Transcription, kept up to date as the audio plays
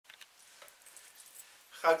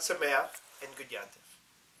Chag Sameach, and Good Yantiv.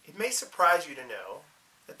 It may surprise you to know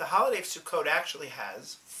that the holiday of Sukkot actually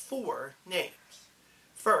has 4 names.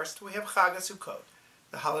 First, we have Chag HaSukkot,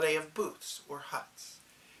 the holiday of booths or huts,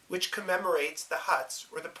 which commemorates the huts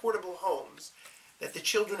or the portable homes that the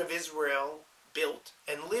children of Israel built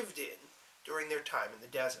and lived in during their time in the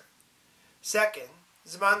desert. Second,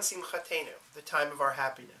 Zman Simchatenu, the time of our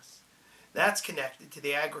happiness. That's connected to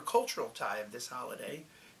the agricultural tie of this holiday,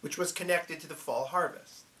 which was connected to the fall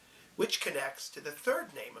harvest, which connects to the third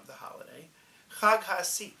name of the holiday, Chag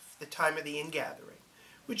HaAsif, the time of the ingathering,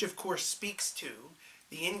 which of course speaks to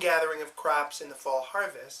the ingathering of crops in the fall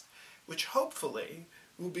harvest, which hopefully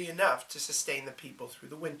will be enough to sustain the people through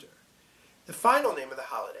the winter. The final name of the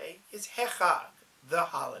holiday is Hechag, the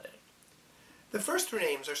holiday. The first 3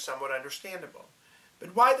 names are somewhat understandable,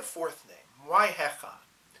 but why the 4th name? Why Hechag?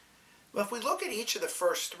 Well, if we look at each of the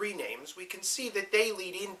first 3 names, we can see that they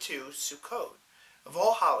lead into Sukkot, of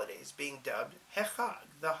all holidays being dubbed Hechag,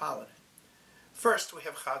 the holiday. First, we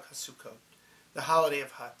have Chag HaSukkot, the holiday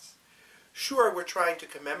of huts. Sure, we're trying to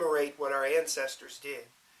commemorate what our ancestors did,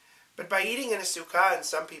 but by eating in a sukkah, and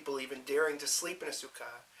some people even daring to sleep in a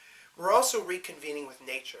sukkah, we're also reconvening with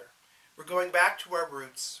nature. We're going back to our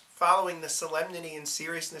roots, following the solemnity and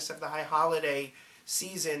seriousness of the high holiday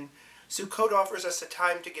season. Sukkot offers us a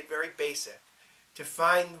time to get very basic, to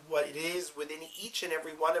find what it is within each and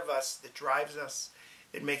every one of us that drives us,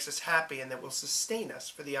 that makes us happy, and that will sustain us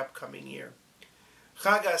for the upcoming year.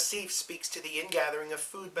 Chag HaAsif speaks to the ingathering of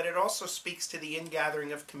food, but it also speaks to the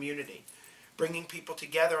ingathering of community, bringing people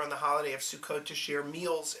together on the holiday of Sukkot to share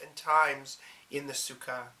meals and times in the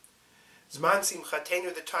Sukkah. Zman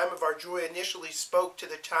Simchatenu, the time of our joy, initially spoke to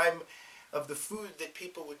the time of the food that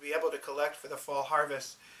people would be able to collect for the fall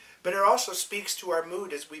harvest, but it also speaks to our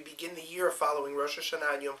mood as we begin the year following Rosh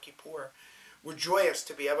Hashanah and Yom Kippur. We're joyous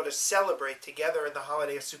to be able to celebrate together in the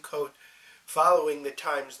holiday of Sukkot following the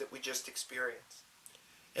times that we just experienced.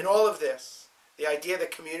 And all of this, the idea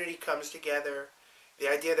that community comes together, the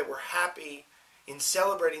idea that we're happy in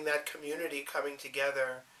celebrating that community coming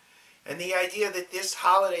together, and the idea that this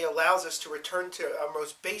holiday allows us to return to our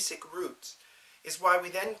most basic roots, is why we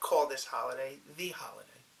then call this holiday the holiday.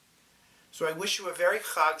 So I wish you a very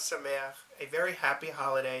Chag Sameach, a very happy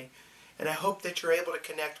holiday, and I hope that you're able to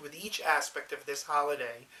connect with each aspect of this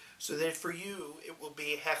holiday so that for you it will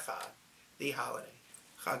be Hechad, the holiday.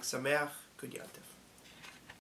 Chag Sameach, Good Yantiv.